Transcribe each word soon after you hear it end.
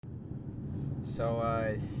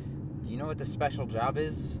So, do you know what the special job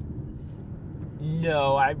is?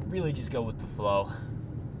 No, I really just go with the flow.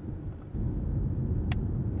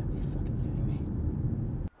 You gotta be fucking kidding me.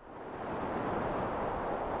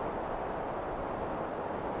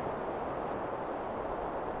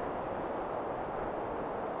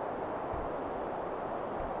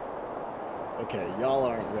 Okay, y'all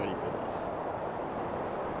aren't ready for this.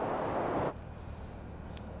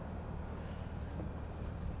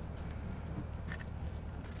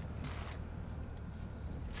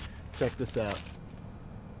 Check this out.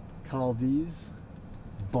 Call these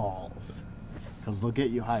balls. Because they'll get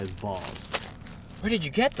you high as balls. Where did you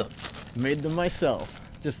get them? Made them myself.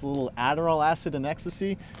 Just a little Adderall acid and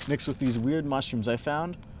ecstasy mixed with these weird mushrooms I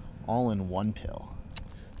found, all in one pill.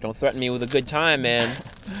 Don't threaten me with a good time, man.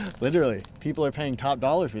 Literally, people are paying top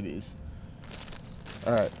dollar for these.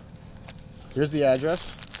 All right, here's the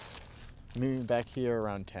address. Meet me back here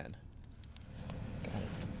around 10. Got it.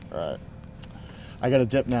 All right. I got a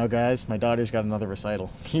dip now, guys. My daughter's got another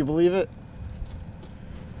recital. Can you believe it?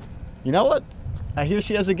 You know what? I hear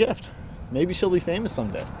she has a gift. Maybe she'll be famous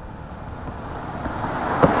someday.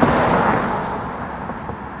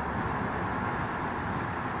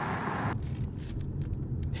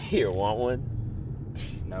 Here, want one?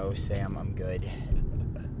 No, Sam, I'm good.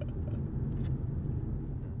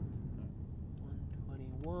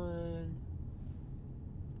 121.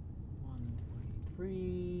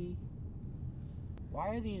 123. Why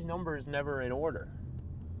are these numbers never in order?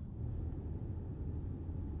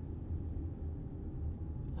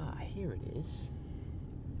 Ah, here it is.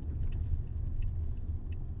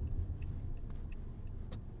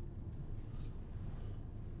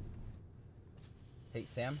 Hey,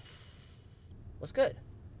 Sam, What's good?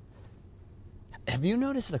 have you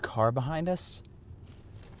noticed the car behind us?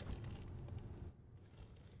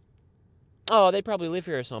 Oh, they probably live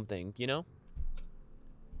here or something, you know?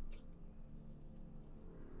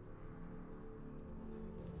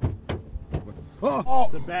 Oh!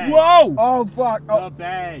 The bag. Whoa! Oh, fuck. The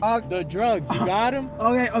bag. The drugs. You got him?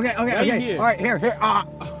 Okay. Right here. All right, here.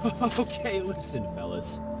 Okay, listen,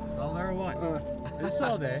 fellas. All there or what? It's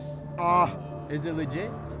all there. Is it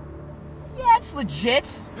legit? Yeah, it's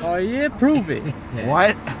legit. Oh yeah, prove it.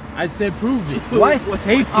 What? I said prove it. What?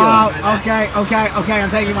 Take you. Okay. I'm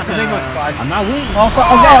taking one. I'm not waiting.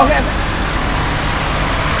 Okay.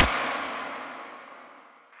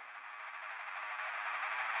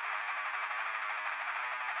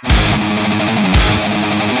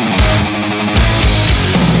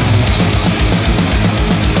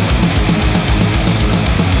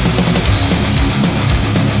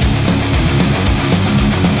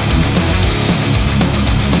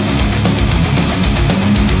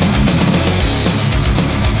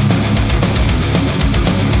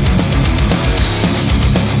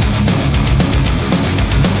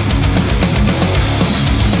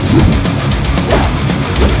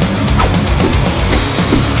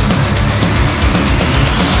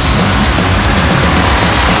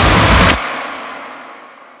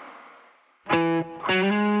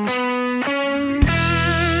 Thank you.